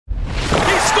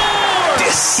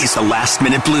is the Last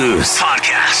Minute Blues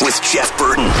podcast with Jeff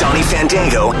Burton, Donny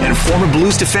Fandango, and former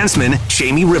Blues defenseman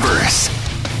Jamie Rivers.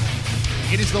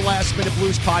 It is the Last Minute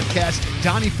Blues podcast.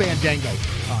 Donny Fandango,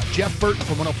 Jeff Burton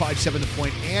from 105.7 The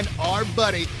Point, and our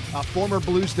buddy, former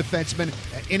Blues defenseman,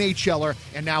 NHLer,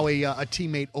 and now a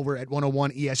teammate over at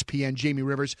 101 ESPN, Jamie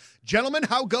Rivers. Gentlemen,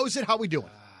 how goes it? How we doing?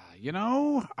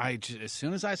 As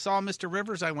soon as I saw Mr.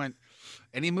 Rivers, I went,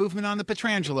 any movement on the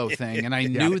PETRO thing? And I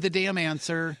knew the damn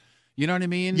answer. You know what I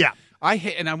mean? Yeah.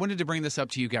 And I wanted to bring this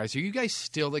up to you guys. Are you guys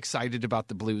still excited about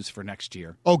the Blues for next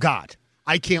year? Oh, God.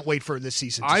 I can't wait for this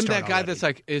season to I'm start that guy already. that's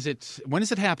like, when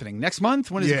is it happening? Next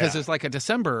month? When is it? Because it's like a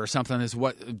December or something is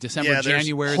what,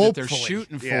 January that they're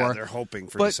shooting for. Yeah, they're hoping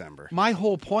for December. My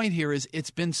whole point here is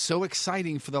it's been so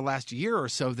exciting for the last year or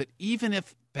so that even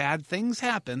if bad things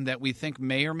happen that we think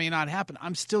may or may not happen,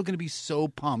 I'm still going to be so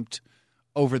pumped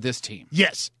over this team.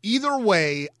 Yes. Either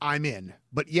way, I'm in.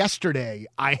 But yesterday,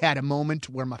 I had a moment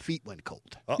where my feet went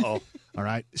cold. Uh-oh. All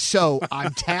right. So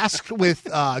I'm tasked with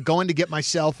going to get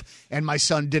myself and my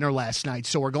son dinner last night.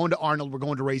 So we're going to Arnold. We're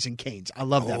going to Raising Cane's. I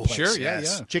love that place. Sure, yeah.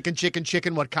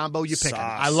 Chicken. What combo you picking?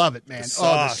 Sauce. I love it, man. The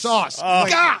the sauce. Oh.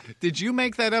 God. Did you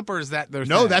make that up or is that their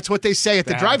No, thing? that's what they say at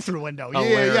the drive-thru window. Yeah,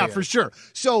 hilarious. for sure.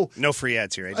 So No free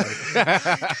ads here,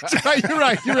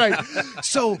 right? You're right.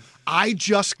 So I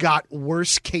just got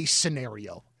worst case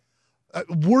scenario.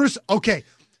 Okay,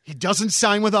 he doesn't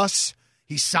sign with us.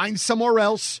 He signs somewhere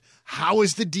else. How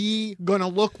is the D going to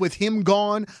look with him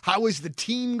gone? How is the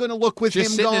team going to look with just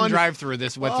him sitting gone? in drive-through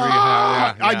this what three?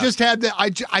 I just had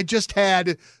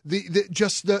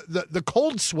the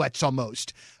cold sweats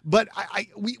almost. But I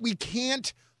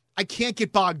can't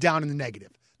get bogged down in the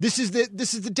negative. This is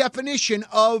the definition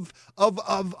of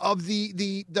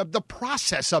the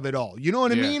process of it all. You know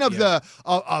what I mean? Of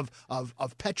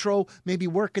PETRO maybe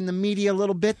working the media a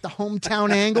little bit, the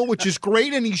hometown angle, which is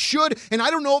great, and he should. And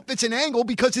I don't know if it's an angle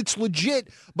because it's legit,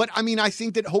 but I mean, I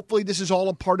think that hopefully this is all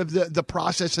a part of the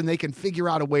process, and they can figure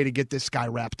out a way to get this guy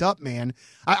wrapped up, man.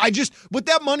 I just with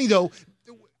that money though.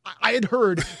 I had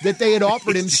heard that they had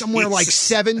offered him somewhere like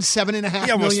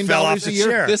 $7.5 million a year.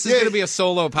 Chair. This is going to be a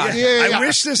solo podcast. I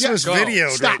wish this was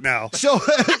videoed right now. So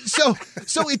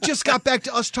it just got back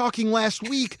to us talking last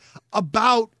week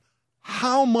about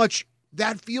how much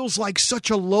that feels like such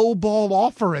a low ball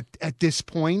offer at this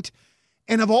point.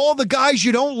 And of all the guys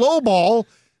you don't low ball,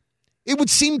 it would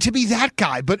seem to be that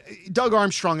guy. But Doug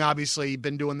Armstrong obviously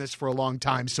been doing this for a long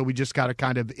time, so we just got to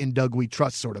kind of in Doug we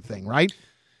trust sort of thing, right?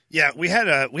 Yeah, we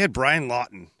had Brian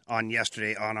Lawton on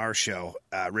yesterday on our show,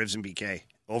 Rivs and BK,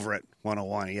 over at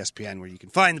 101 ESPN, where you can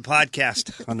find the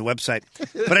podcast on the website.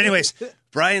 But anyways,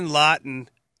 Brian Lawton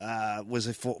was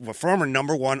a former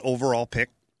number one overall pick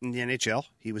in the NHL.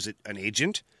 He was an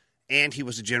agent, and he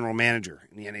was a general manager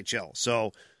in the NHL.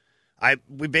 So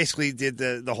we basically did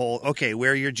the whole, okay,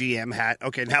 wear your GM hat.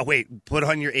 Okay, now wait, put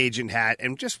on your agent hat.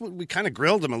 And we kind of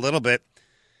grilled him a little bit.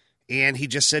 And he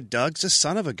just said, Doug's a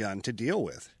son of a gun to deal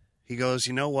with. He goes,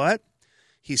 you know what?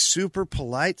 He's super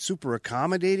polite, super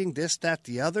accommodating, this, that,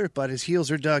 the other, but his heels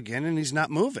are dug in and he's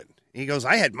not moving. He goes,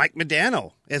 I had Mike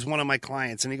Modano as one of my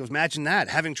clients. And he goes, imagine that,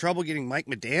 having trouble getting Mike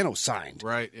Modano signed.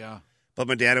 Right, yeah. But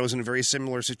Modano was in a very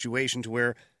similar situation to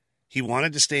where he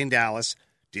wanted to stay in Dallas,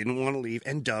 didn't want to leave,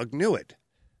 and Doug knew it.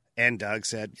 And Doug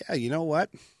said, yeah, you know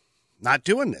what? Not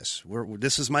doing this.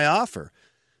 This is my offer.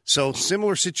 So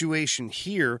similar situation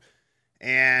here,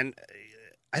 and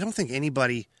I don't think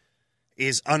anybody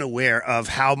is unaware of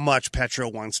how much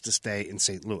PETRO wants to stay in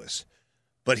St. Louis.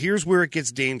 But here's where it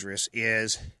gets dangerous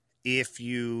is if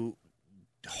you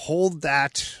hold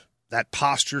that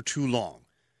posture too long.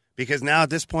 Because now at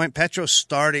this point, PETRO's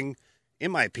starting, in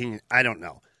my opinion, I don't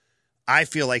know. I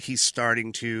feel like he's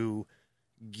starting to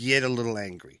get a little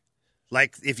angry.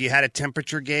 Like if you had a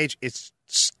temperature gauge, it's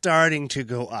starting to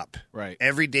go up. Right.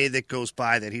 Every Every day that goes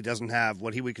by that he doesn't have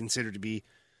what he would consider to be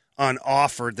on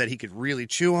offer that he could really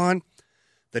chew on,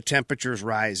 the temperature is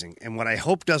rising. And what I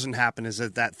hope doesn't happen is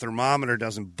that thermometer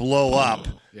doesn't blow up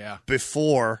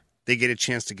before they get a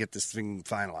chance to get this thing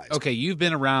finalized. Okay, you've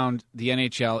been around the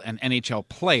NHL and NHL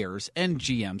players and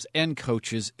GMs and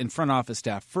coaches and front office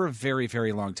staff for a very,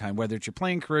 very long time, whether it's your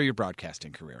playing career, your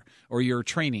broadcasting career, or your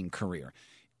training career.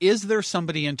 Is there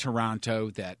somebody in Toronto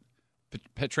that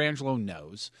Pietrangelo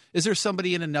knows? Is there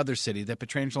somebody in another city that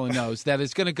Pietrangelo knows that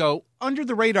is going to go under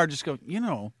the radar, just go,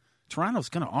 Toronto's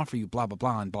going to offer you blah, blah,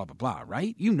 blah, and blah, blah, blah,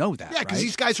 right? You know that, Yeah, because right?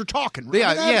 these guys are talking. Right? Yeah,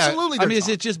 Absolutely. I mean, is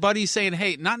it just buddies saying,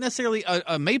 hey, not necessarily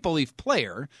a Maple Leaf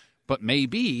player, but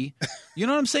maybe, you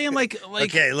know what I'm saying? Like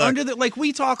Okay, look. under the, like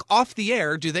we talk off the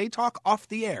air. Do they talk off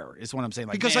the air? Is what I'm saying.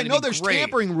 Like, Because man, I know it'd be there's great.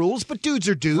 tampering rules, but dudes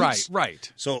are dudes.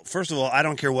 Right. So, first of all, I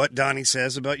don't care what Donnie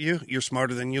says about you. You're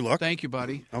smarter than you look. Thank you,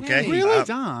 buddy. Okay. Hey, Really?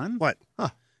 Don? What?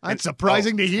 That's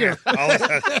surprising to hear. All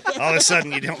of a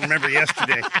sudden, you don't remember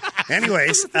yesterday.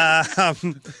 Anyways,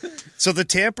 so the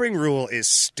tampering rule is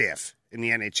stiff in the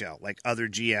NHL, like other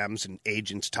GMs and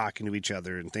agents talking to each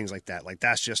other and things like that. Like,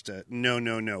 that's just a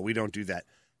no, we don't do that.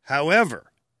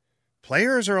 However,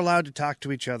 players are allowed to talk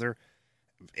to each other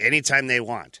anytime they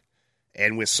want.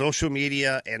 And with social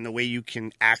media and the way you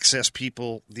can access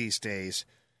people these days,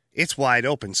 it's wide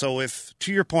open. So if,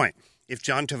 to your point, if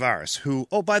John Tavares, who,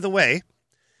 oh, by the way,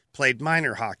 played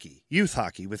minor hockey, youth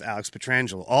hockey with Alex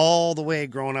Pietrangelo all the way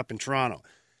growing up in Toronto,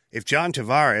 if John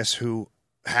Tavares, who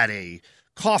had a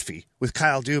coffee with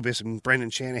Kyle Dubas and Brendan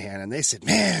Shanahan, and they said,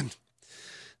 man,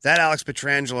 that Alex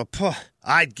Pietrangelo,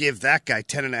 I'd give that guy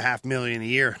 $10.5 million a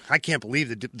year. I can't believe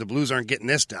the Blues aren't getting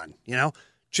this done. You know,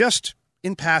 just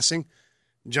in passing,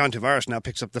 John Tavares now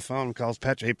picks up the phone and calls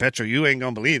Petro. Hey, Petro, you ain't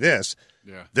gonna believe this.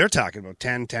 Yeah, they're talking about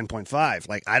 10.5.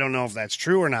 Like, I don't know if that's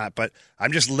true or not, but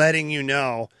I'm just letting you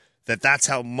know that that's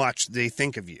how much they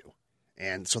think of you.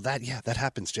 And so that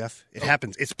happens, Jeff. It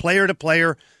happens. It's player to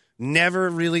player. Never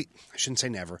really, I shouldn't say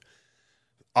never.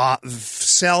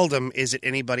 Seldom is it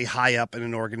anybody high up in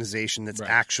an organization that's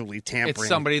actually tampering. It's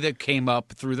somebody that came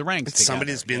up through the ranks. It's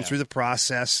somebody that's been through the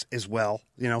process as well.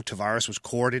 You know, Tavares was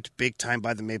courted big time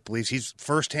by the Maple Leafs. He's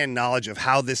firsthand knowledge of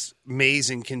how this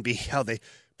amazing can be, how they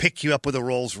pick you up with a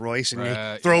Rolls Royce and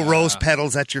you throw rose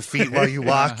petals at your feet while you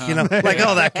walk, you know, like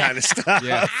all that kind of stuff.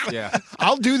 Yeah.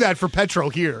 I'll do that for Petro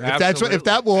here. If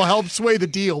that will help sway the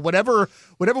deal. Whatever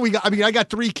we got. I mean, I got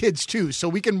 3 kids too, so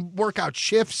we can work out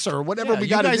shifts or whatever we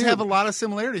got to do. You guys have a lot of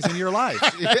similarities in your life.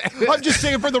 I'm just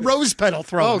saying for the rose petal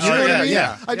throw. You know what I mean?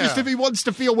 Yeah. If he wants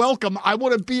to feel welcome, I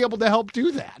want to be able to help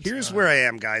do that. Here's where I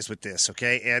am, guys, with this,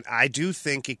 okay? And I do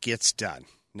think it gets done.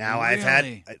 Now,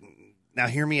 Really? Now,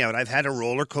 hear me out. I've had a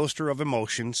roller coaster of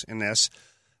emotions in this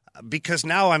because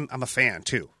now I'm a fan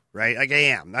too, right? Like I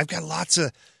am. I've got lots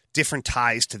of different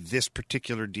ties to this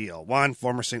particular deal. 1,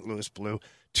 former St. Louis Blue.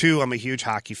 2, I'm a huge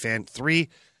hockey fan. 3,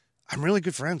 I'm really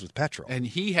good friends with Petro. And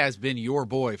he has been your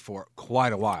boy for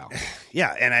quite a while.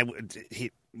 Yeah, and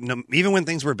even when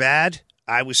things were bad,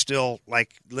 I was still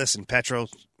like, listen,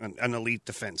 Petro's an elite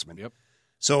defenseman. Yep.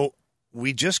 So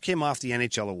we just came off the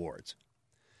NHL awards.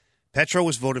 Petro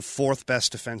was voted 4th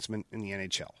best defenseman in the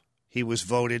NHL. He was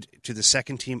voted to the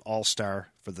second-team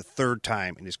All-Star for the 3rd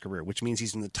time in his career, which means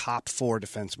he's in the top 4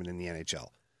 defensemen in the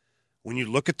NHL. When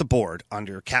you look at the board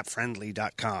under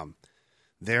capfriendly.com,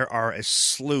 there are a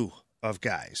slew of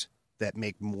guys that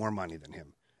make more money than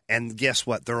him. And guess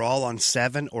what? They're all on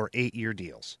 7 or 8-year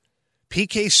deals.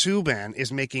 PK Subban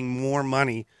is making more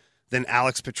money than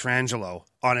Alex Pietrangelo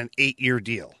on an 8-year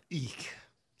deal. Eek.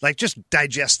 Like, just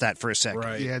digest that for a second.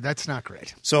 Right. Yeah, that's not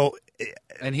great. So,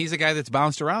 and he's a guy that's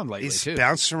bounced around lately, he's too.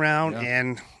 bounced around,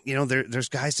 and, you know, there's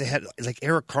guys that had, like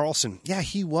Erik Karlsson. Yeah,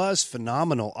 he was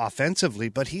phenomenal offensively,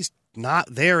 but he's not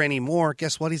there anymore.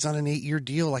 Guess what? He's on an 8-year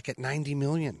deal, like at $90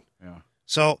 million. Yeah.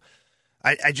 So,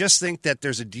 I just think that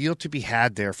there's a deal to be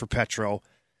had there for Petro,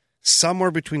 somewhere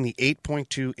between the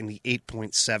 8.2 and the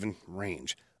 8.7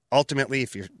 range. Ultimately,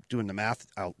 if you're doing the math,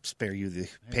 I'll spare you the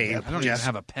pain. I don't even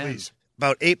have a pen. Please.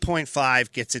 About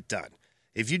 8.5 gets it done.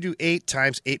 If you do 8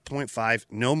 times 8.5,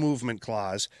 no movement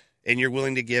clause, and you're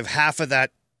willing to give half of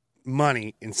that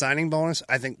money in signing bonus,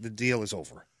 I think the deal is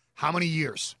over. How many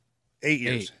years? 8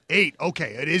 years. 8.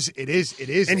 Okay, it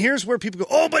is. And here's where people go,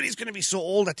 oh, but he's going to be so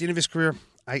old at the end of his career.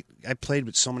 I played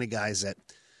with so many guys that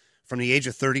from the age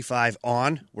of 35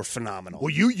 on were phenomenal. Well,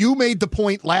 you made the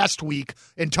point last week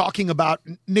in talking about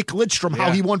Nick Lidstrom, how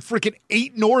he won freaking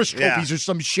 8 Norris trophies or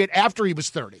some shit after he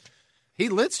was 30.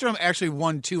 Lidstrom actually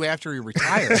won 2 after he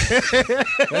retired.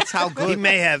 That's how good. He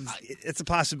may have. It's a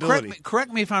possibility.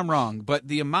 Correct me if I'm wrong, but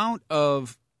the amount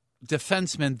of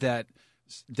defensemen that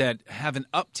have an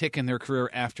uptick in their career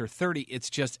after 30,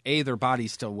 it's just, their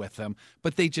body's still with them,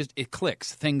 but it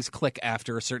clicks. Things click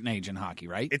after a certain age in hockey,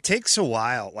 right? It takes a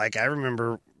while. Like, I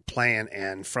remember playing,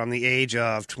 and from the age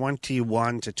of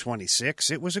 21 to 26,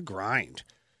 it was a grind.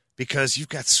 Because you've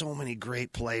got so many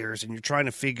great players, and you're trying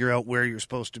to figure out where you're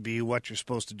supposed to be, what you're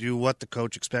supposed to do, what the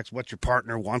coach expects, what your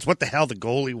partner wants, what the hell the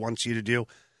goalie wants you to do.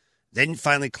 Then it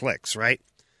finally clicks, right?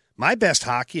 My best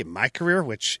hockey in my career,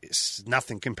 which is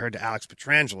nothing compared to Alex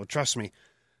Pietrangelo, trust me,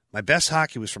 my best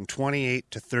hockey was from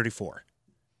 28 to 34.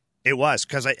 It was,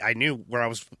 because I knew where I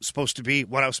was supposed to be,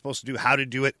 what I was supposed to do, how to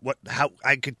do it, how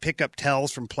I could pick up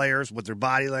tells from players with their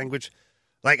body language.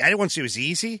 Like, I didn't want to say it was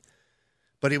easy,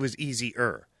 but it was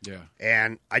easier. Yeah.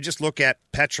 And I just look at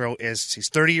PETRO as he's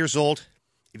 30 years old.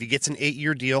 If he gets an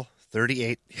 8-year deal,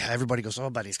 38, everybody goes, oh,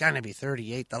 but he's going to be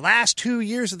 38. The last 2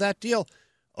 years of that deal,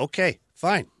 okay,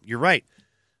 fine, you're right.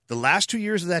 The last 2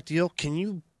 years of that deal, can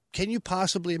you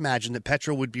possibly imagine that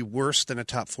PETRO would be worse than a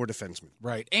top 4 defenseman?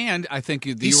 Right. And I think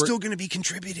he's still going to be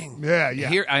contributing. Yeah.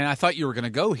 Here, and I thought you were going to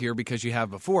go here because you have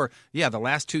before. Yeah, the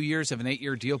last 2 years of an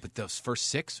 8-year deal, but those first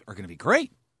 6 are going to be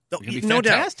great. No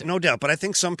doubt. But I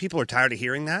think some people are tired of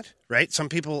hearing that, right? Some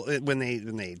people, when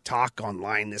they talk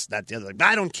online, this, that, the other, like,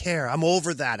 I don't care. I'm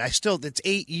over that. It's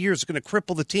 8 years. It's going to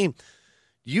cripple the team.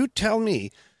 You tell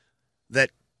me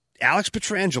that Alex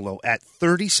Pietrangelo at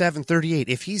 37, 38,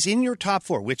 if he's in your top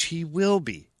 4, which he will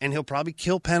be, and he'll probably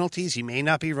kill penalties, he may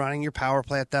not be running your power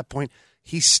play at that point,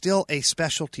 he's still a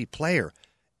specialty player.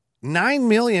 $9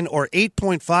 million or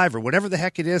 8.5 or whatever the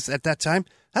heck it is at that time,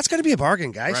 that's going to be a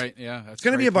bargain, guys. Right? Yeah, that's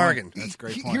going to be a bargain. That's a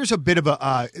great point. Here's a bit of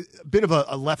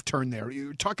a left turn there.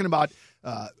 You're talking about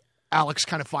Alex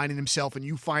kind of finding himself and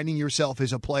you finding yourself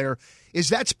as a player. Is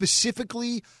that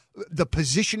specifically the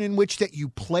position in which that you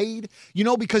played? You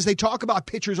know, because they talk about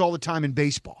pitchers all the time in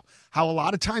baseball. How a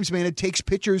lot of times, man, it takes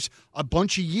pitchers a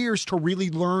bunch of years to really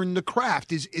learn the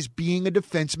craft. Is being a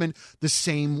defenseman the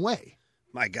same way?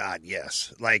 My God,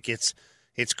 yes. Like, it's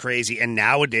crazy. And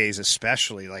nowadays,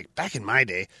 especially, like back in my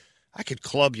day, I could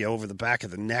club you over the back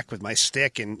of the neck with my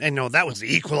stick. And no, that was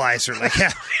the equalizer. Like,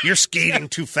 yeah, you're skating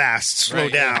too fast. Slow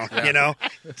down, you know?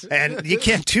 And you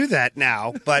can't do that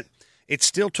now. But it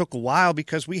still took a while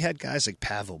because we had guys like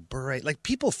Pavel Bure. Like,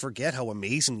 people forget how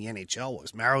amazing the NHL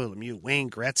was. Mario Lemieux, Wayne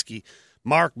Gretzky,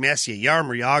 Mark Messier,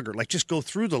 Jaromir Jagr, like just go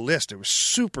through the list. There were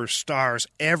superstars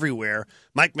everywhere.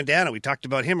 Mike Modano, we talked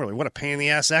about him earlier. What a pain in the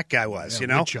ass that guy was, you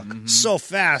know? Mm-hmm. So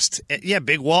fast. Yeah,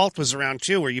 Big Walt was around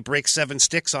too, where you break 7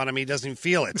 sticks on him, he doesn't even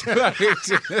feel it.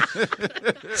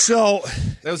 So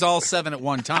that was all 7 at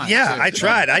one time. Yeah, too. I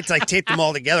tried. I taped them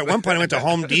all together. At one point I went to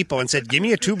Home Depot and said, give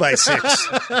me a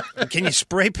 2x6. Can you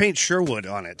spray paint Sherwood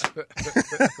on it?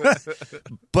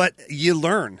 But you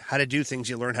learn how to do things.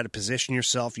 You learn how to position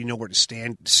yourself. You know where to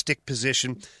stand, stick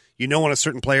position. You know when a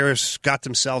certain player has got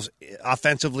themselves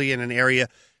offensively in an area,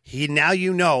 now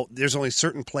you know there's only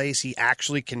certain plays he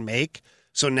actually can make.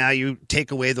 So now you take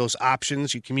away those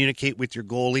options. You communicate with your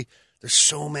goalie. There's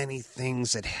so many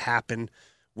things that happen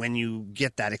when you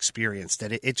get that experience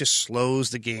that it just slows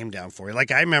the game down for you.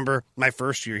 Like I remember my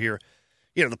first year here,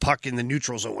 you know, the puck in the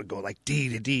neutral zone would go like D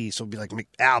to D. So it'd be like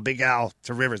Big Al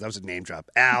to Rivers. That was a name drop.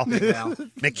 Al,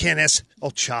 McInnes,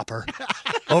 Chopper,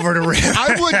 over to Rivers.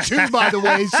 I would too, by the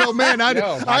way. So, man, I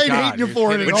ain't hating you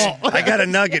for it at all. I got a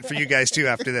nugget for you guys too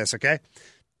after this, okay?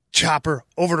 Chopper,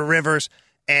 over to Rivers,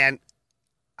 and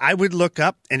I would look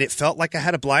up, and it felt like I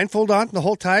had a blindfold on the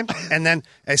whole time. And then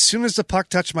as soon as the puck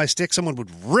touched my stick, someone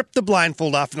would rip the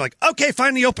blindfold off and like, okay,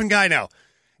 find the open guy now.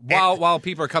 While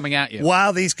people are coming at you.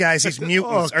 While these guys, these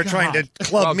mutants, are trying to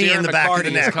club me in the back of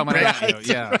the neck. Coming at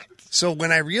you. Yeah. So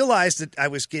when I realized that I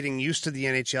was getting used to the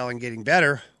NHL and getting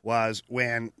better was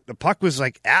when the puck was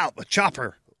like, a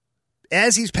Chopper.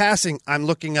 As he's passing, I'm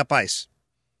looking up ice.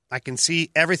 I can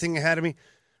see everything ahead of me.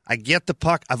 I get the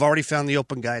puck. I've already found the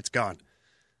open guy. It's gone.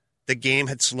 The game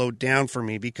had slowed down for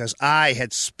me because I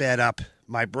had sped up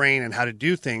my brain and how to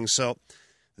do things. So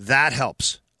that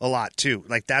helps a lot too.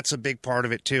 Like that's a big part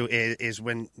of it too, is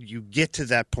when you get to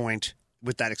that point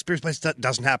with that experience, but it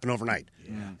doesn't happen overnight.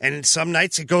 Yeah. And some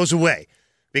nights it goes away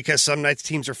because some nights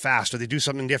teams are fast or they do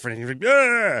something different and you're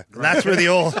like, right. That's where the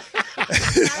old... I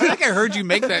think I heard you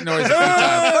make that noise a few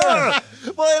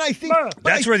times. Well, and I think...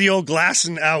 That's where the old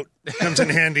glassing out comes in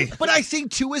handy. But I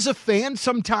think, too, as a fan,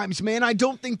 sometimes, man, I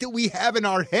don't think that we have in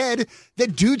our head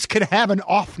that dudes could have an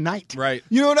off night. Right.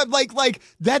 You know what I'm like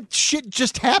that shit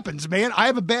just happens, man. I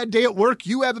have a bad day at work.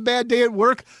 You have a bad day at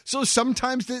work. So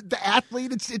sometimes the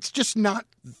athlete, it's just not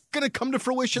going to come to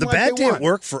fruition like they want. The bad day at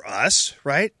work for us,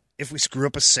 right? If we screw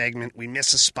up a segment, we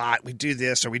miss a spot, we do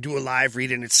this, or we do a live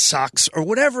read and it sucks, or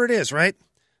whatever it is, right?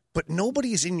 But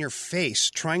nobody's in your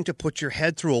face trying to put your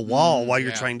head through a wall while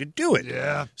you're trying to do it.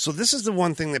 Yeah. So this is the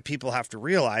one thing that people have to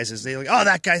realize is they're like, oh,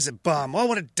 that guy's a bum. Oh,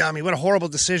 what a dummy. What a horrible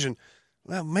decision.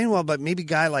 Well, meanwhile, but maybe a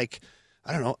guy like,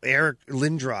 I don't know, Eric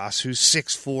Lindros, who's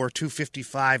 6'4",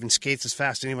 255, and skates as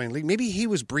fast as anybody in the league. Maybe he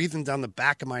was breathing down the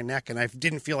back of my neck, and I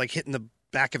didn't feel like hitting the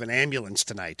back of an ambulance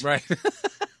tonight. Right.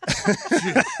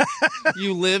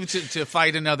 You live to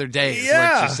fight another day is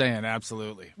what you're saying.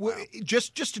 Absolutely. Wow.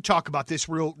 Just to talk about this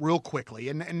real quickly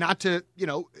and not to,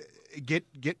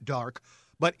 get dark,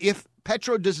 but if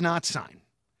PETRO does not sign,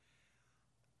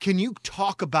 can you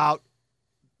talk about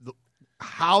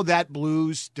how that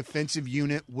Blues defensive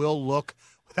unit will look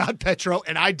without PETRO,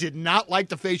 and I did not like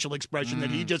the facial expression that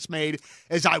he just made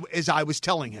as I was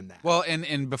telling him that. Well,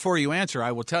 and before you answer,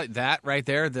 I will tell you that right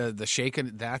there, the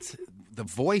shaking, that's the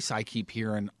voice I keep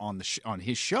hearing on on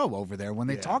his show over there when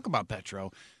they talk about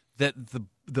PETRO, that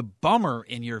the bummer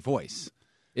in your voice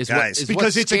is Guys, what, is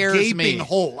because what it's a scares gaping me.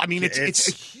 hole. I mean, it's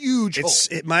a huge hole.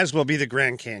 It might as well be the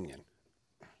Grand Canyon.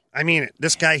 I mean,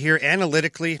 this guy here,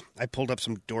 analytically, I pulled up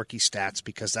some dorky stats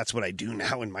because that's what I do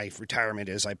now in my retirement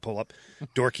is I pull up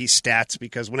dorky stats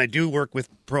because when I do work with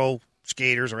pro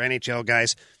skaters or NHL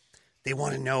guys, they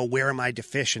want to know where am I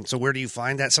deficient. So where do you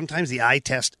find that? Sometimes the eye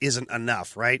test isn't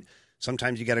enough, right?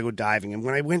 Sometimes you got to go diving. And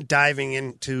when I went diving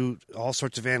into all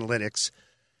sorts of analytics,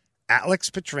 Alex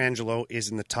Pietrangelo is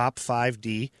in the top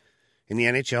 5D in the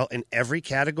NHL in every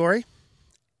category,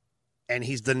 and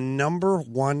he's the number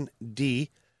 1D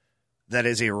that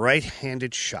is a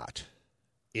right-handed shot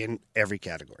in every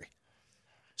category.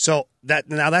 So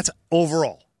that's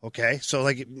overall, okay?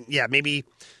 So maybe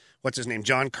what's his name,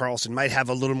 John Carlson might have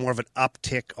a little more of an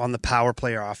uptick on the power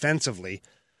play or offensively,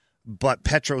 but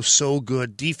Petro's so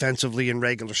good defensively in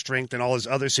regular strength and all his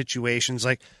other situations.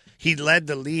 Like he led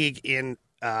the league in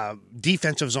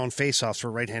defensive zone faceoffs for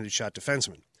right-handed shot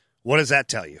defensemen. What does that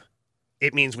tell you?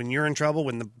 It means when you're in trouble,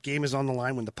 when the game is on the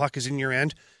line, when the puck is in your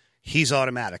end, he's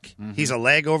automatic. Mm-hmm. He's a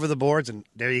leg over the boards, and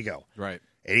there you go. Right.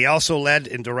 And he also led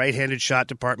in the right-handed shot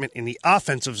department in the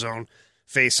offensive zone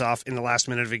face-off in the last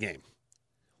minute of a game.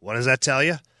 What does that tell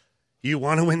you? You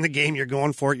want to win the game, you're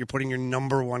going for it, you're putting your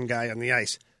number one guy on the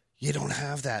ice. You don't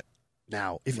have that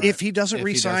now. If he doesn't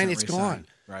re-sign, it's gone.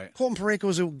 Right. Colton Parayko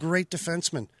is a great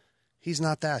defenseman. He's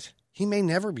not that. He may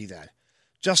never be that.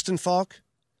 Justin Falk,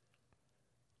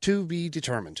 to be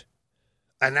determined.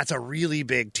 And that's a really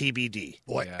big TBD.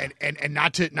 Boy, yeah. and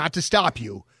not to stop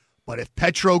you, but if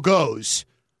PETRO goes,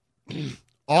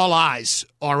 all eyes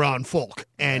are on Falk,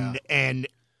 and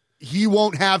he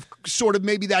won't have sort of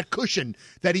maybe that cushion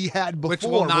that he had before. Which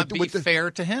will not be fair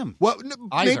to him. Well,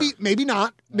 maybe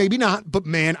not, but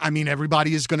man, I mean,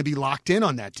 everybody is going to be locked in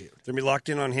on that dude. They're going to be locked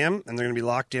in on him, and they're going to be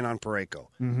locked in on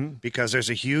Parayko because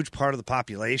there's a huge part of the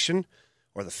population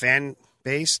or the fan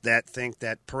base that think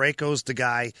that Parayko's the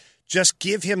guy. Just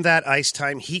give him that ice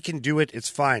time. He can do it. It's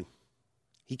fine.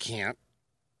 He can't.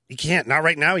 He can't. Not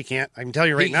right now. He can't. I can tell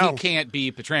you right now. He can't be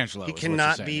Pietrangelo. He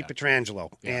cannot be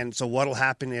Pietrangelo. Yeah. And so what will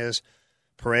happen is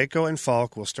Parayko and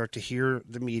Falk will start to hear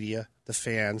the media, the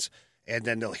fans, and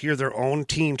then they'll hear their own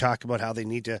team talk about how they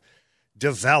need to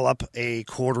develop a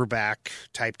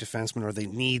quarterback-type defenseman, or they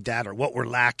need that, or what we're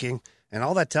lacking. And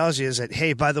all that tells you is that,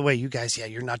 hey, by the way, you guys,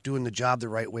 you're not doing the job the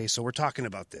right way, so we're talking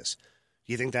about this.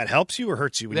 Do you think that helps you or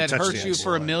hurts you when you touch the ice? That hurts you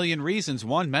for a million reasons.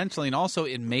 One, mentally, and also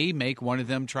it may make one of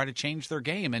them try to change their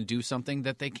game and do something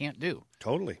that they can't do.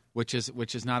 Totally. Which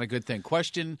is not a good thing.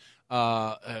 Question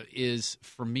is,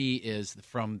 for me, is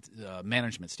from the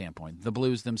management standpoint, the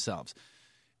Blues themselves.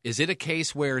 Is it a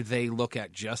case where they look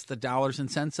at just the dollars and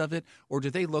cents of it, or do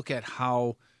they look at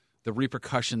how the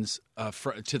repercussions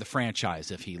to the franchise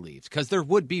if he leaves? Because there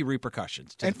would be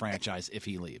repercussions to the franchise if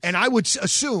he leaves. And I would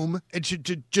assume, and to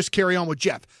just carry on with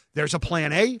Jeff, there's a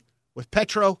plan A with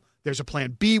PETRO, there's a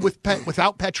plan B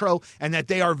without PETRO, and that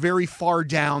they are very far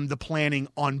down the planning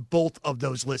on both of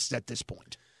those lists at this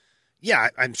point. Yeah,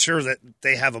 I'm sure that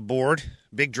they have a board,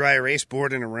 big dry erase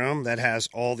board in a room that has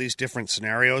all these different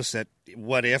scenarios that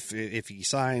what if he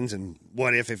signs and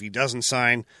what if he doesn't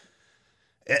sign.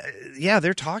 Yeah,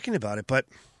 they're talking about it, but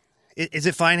is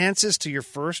it finances to your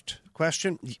first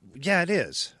question? Yeah, it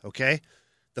is, okay?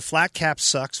 The flat cap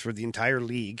sucks for the entire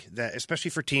league,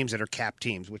 especially for teams that are cap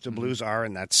teams, which the Blues are,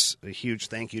 and that's a huge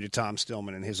thank you to Tom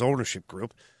Stillman and his ownership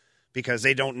group, because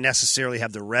they don't necessarily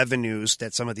have the revenues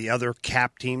that some of the other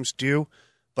cap teams do,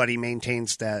 but he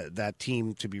maintains that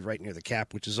team to be right near the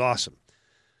cap, which is awesome.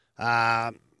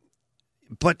 But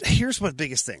here's what the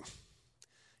biggest thing.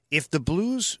 If the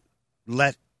Blues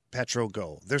let PETRO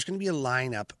go, there's going to be a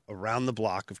lineup around the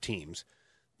block of teams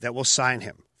that will sign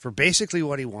him for basically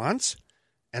what he wants,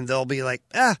 and they'll be like,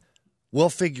 we'll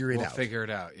figure it out. We'll figure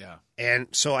it out, yeah. And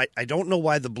so I don't know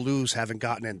why the Blues haven't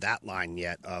gotten in that line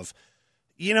yet of,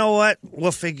 you know what,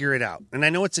 we'll figure it out. And I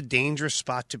know it's a dangerous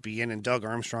spot to be in, and Doug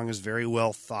Armstrong is very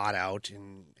well thought out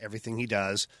in everything he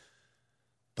does.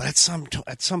 But at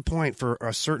some point, for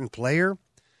a certain player,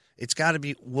 it's got to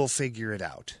be, we'll figure it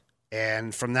out.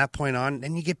 And from that point on,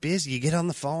 then you get busy. You get on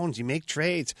the phones. You make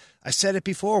trades. I said it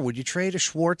before. Would you trade a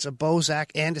Schwartz, a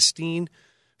Bozak, and a Steen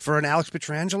for an Alex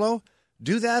Pietrangelo?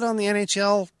 Do that on the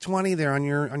NHL 20 there on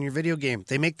your video game.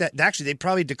 They make that. Actually, they'd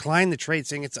probably decline the trade,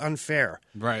 saying it's unfair.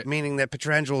 Right. Meaning that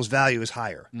Pietrangelo's value is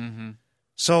higher. Mm-hmm.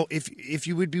 So if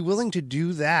you would be willing to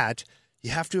do that,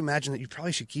 you have to imagine that you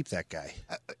probably should keep that guy.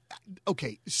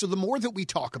 Okay, so the more that we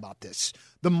talk about this,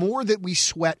 the more that we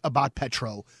sweat about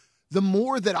PETRO, the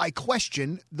more that I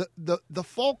question the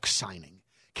Falk signing.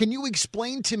 Can you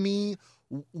explain to me,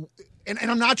 and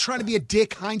I'm not trying to be a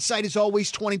dick, hindsight is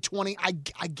always 20/20.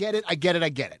 I get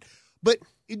it. But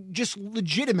just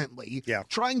legitimately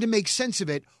trying to make sense of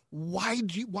it, why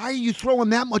are you throwing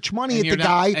that much money at the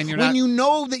guy when you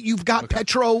know that you've got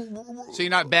PETRO? So you're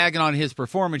not bagging on his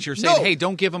performance. You're saying, hey,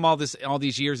 don't give him all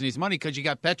these years and his money because you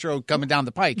got PETRO coming down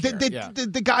the pike.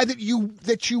 The guy that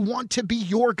you want to be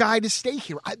your guy to stay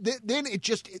here. Then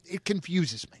it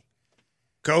confuses me.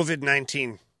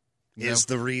 COVID-19 is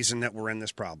the reason that we're in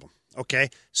this problem. Okay,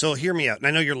 so hear me out. And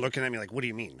I know you're looking at me like, what do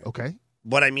you mean? Okay.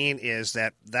 What I mean is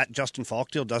that Justin Falk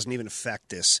deal doesn't even affect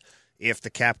this if the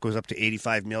cap goes up to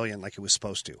 $85 million like it was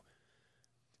supposed to.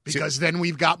 Because then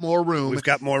we've got more room. We've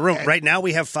got more room. Right now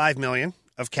we have $5 million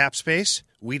of cap space.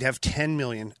 We'd have $10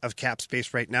 million of cap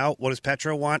space right now. What does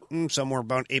PETRO want? Somewhere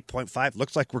about 8.5.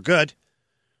 Looks like we're good.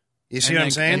 You see what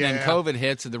I'm saying? And then COVID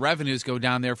hits and the revenues go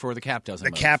down, therefore the cap doesn't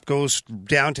move. The cap goes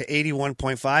down to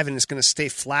 81.5, and it's going to stay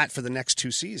flat for the next 2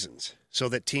 seasons. So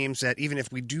that teams that, even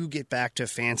if we do get back to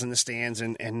fans in the stands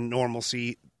and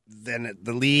normalcy, then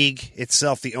the league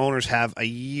itself, the owners have a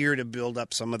year to build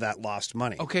up some of that lost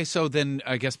money. Okay, so then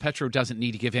I guess PETRO doesn't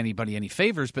need to give anybody any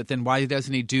favors, but then why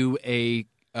doesn't he do a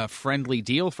friendly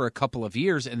deal for a couple of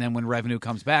years, and then when revenue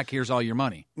comes back, here's all your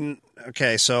money?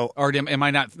 Okay, so... Or am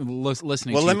I not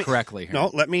listening to you correctly here? No,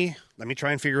 let me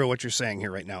try and figure out what you're saying here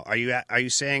right now. Are you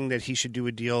saying that he should do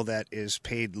a deal that is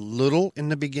paid little in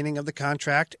the beginning of the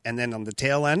contract and then on the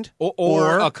tail end?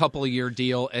 Or a couple-of-year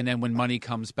deal, and then when money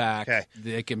comes back,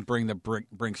 they can bring the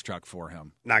Brinks truck for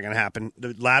him? Not going to happen.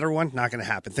 The latter one, not going to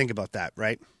happen. Think about that,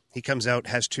 right? He comes out,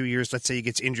 has 2 years. Let's say he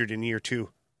gets injured in year 2.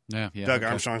 Yeah, Doug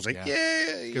Armstrong's like,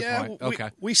 okay.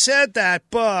 We said that,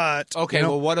 but... Okay,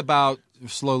 well, what about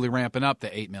slowly ramping up the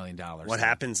 $8 million? What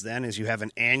happens then is you have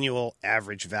an annual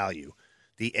average value,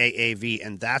 the AAV,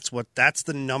 and that's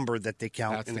the number that they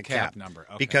count in the cap number.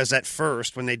 Okay. Because at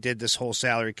first, when they did this whole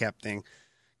salary cap thing,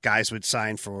 guys would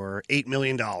sign for $8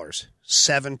 million,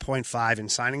 7.5 in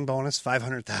signing bonus,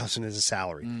 $500,000 as a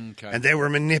salary. Okay. And they were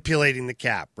manipulating the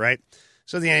cap, right?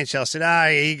 So the NHL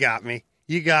said, you got me.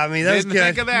 You got me. That was good.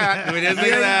 Think of that. We didn't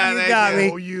think of that. You got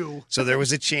me. So there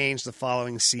was a change the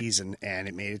following season, and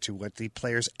it made it to what the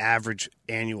player's average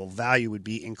annual value would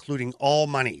be, including all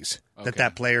monies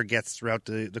that player gets throughout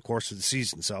the course of the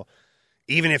season. So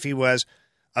even if he was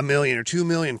 $1 million or $2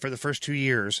 million for the first 2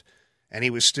 years, and he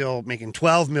was still making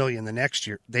 $12 million the next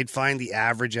year, they'd find the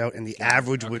average out, and the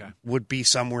average would be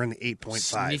somewhere in the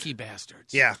 8.5. Sneaky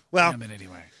bastards. Yeah. Well,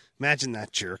 anyway. Imagine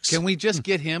that, jerks. Can we just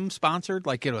get him sponsored?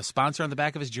 Like get a sponsor on the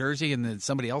back of his jersey and then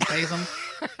somebody else pays him?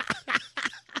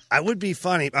 That would be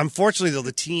funny. Unfortunately, though,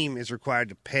 the team is required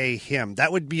to pay him.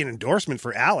 That would be an endorsement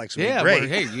for Alex. It would be great. Well,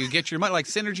 hey, you get your money. Like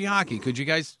Synergy Hockey. Could you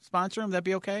guys sponsor him? That'd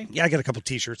be okay? Yeah, I got a couple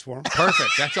T-shirts for him.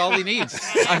 Perfect. That's all he needs.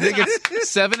 I think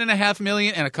it's $7.5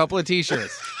 million and a couple of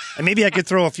T-shirts. And maybe I could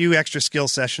throw a few extra skill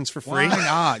sessions for free.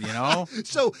 Why not,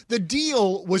 So the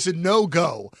deal was a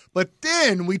no-go, but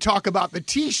then we talk about the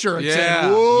T-shirts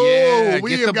and,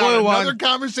 we have got another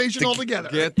conversation altogether.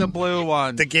 Get the blue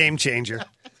one. The game changer.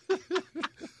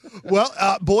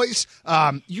 Well, boys,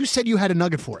 you said you had a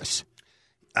nugget for us.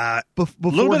 A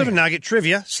little bit of a nugget,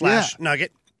 trivia /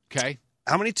 nugget. Okay.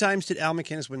 How many times did Al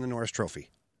MacInnis win the Norris Trophy?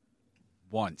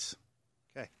 Once.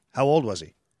 Okay. How old was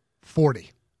he?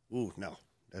 40. Ooh, no.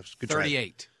 That was a good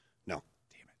 38. Try. No.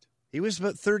 Damn it. He was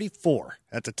about 34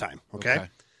 at the time, okay?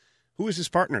 Who was his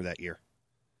partner that year?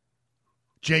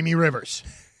 Jamie Rivers.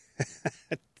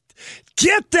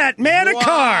 Get that man a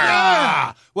car!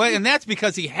 Yeah. Well, and that's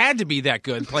because he had to be that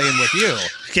good playing with you.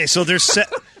 Okay, so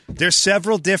there's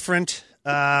several different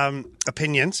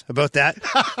opinions about that.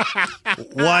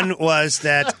 One was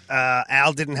that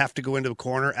Al didn't have to go into a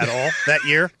corner at all that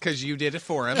year. Because you did it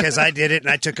for him. Because I did it,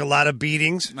 and I took a lot of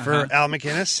beatings for Al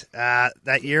MacInnis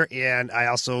that year, and I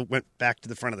also went back to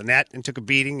the front of the net and took a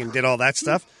beating and did all that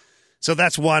stuff. So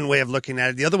that's one way of looking at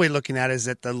it. The other way of looking at it is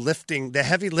that the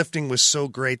heavy lifting was so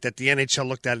great that the NHL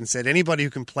looked at it and said, anybody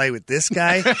who can play with this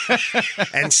guy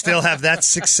and still have that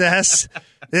success,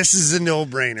 this is a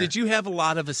no-brainer. Did you have a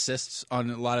lot of assists on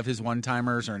a lot of his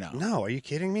one-timers or no? No, are you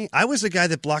kidding me? I was the guy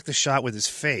that blocked the shot with his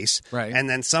face, right? And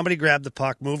then somebody grabbed the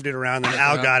puck, moved it around, and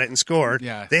Al got it and scored.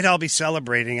 Yeah. They'd all be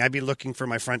celebrating. I'd be looking for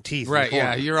my front teeth. Right,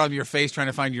 yeah. You're on your face trying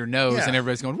to find your nose, and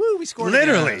everybody's going, woo, we scored.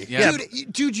 Literally. Yeah.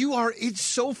 Dude, it's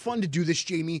so fun to do this,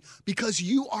 Jamie, because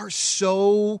you are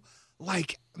so,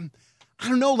 like, I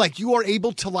don't know, like you are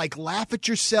able to like laugh at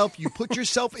yourself. You put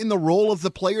yourself in the role of the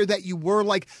player that you were.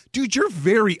 Like, dude, you're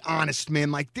very honest,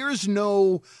 man. Like, there's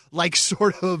no like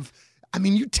sort of. I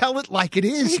mean, you tell it like it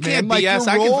is, He man. can't Like BS.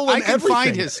 I can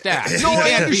find his stats. No, He I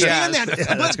can't understand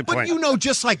BS. that. But you know,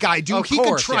 just like I do, Of he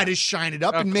course, can try yeah. to shine it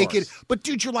up Of and make it. course. But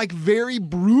dude, you're like very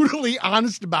brutally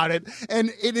honest about it, and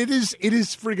it is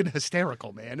friggin'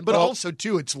 hysterical, man. But Well, also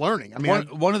too, it's learning. I mean,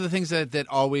 one of the things that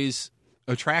always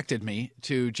attracted me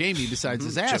to Jamie, besides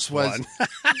his ass, Just was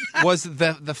was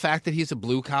the fact that he's a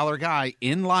blue collar guy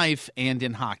in life and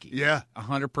in hockey. Yeah.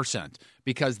 100%.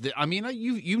 Because I mean,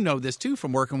 you know this too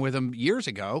from working with him years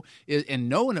ago and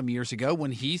knowing him years ago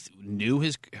when he knew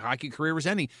his hockey career was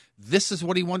ending. This is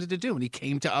what he wanted to do, and he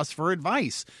came to us for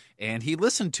advice, and he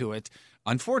listened to it.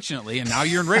 Unfortunately, and now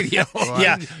you're in radio.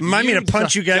 Yeah, remind me to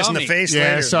punch you guys in the dummy. face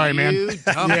yeah, later. sorry, man. You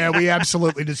dummy. Yeah, we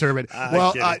absolutely deserve it.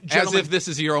 Well, kidding. As As gentlemen, if this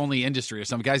is your only industry or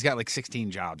some guy's got like 16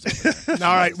 jobs. Over there.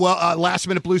 all right. Well, Last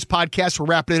Minute Blues podcast. We're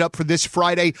wrapping it up for this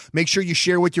Friday. Make sure you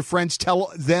share with your friends.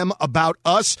 Tell them about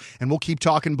us, and we'll keep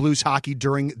talking Blues hockey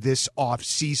during this off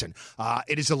season.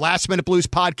 It is the Last Minute Blues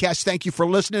podcast. Thank you for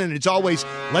listening, and as always,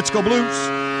 let's go Blues.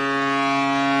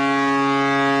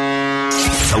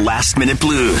 The Last Minute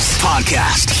Blues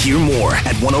podcast. Hear more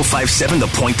at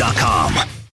 1057thepoint.com.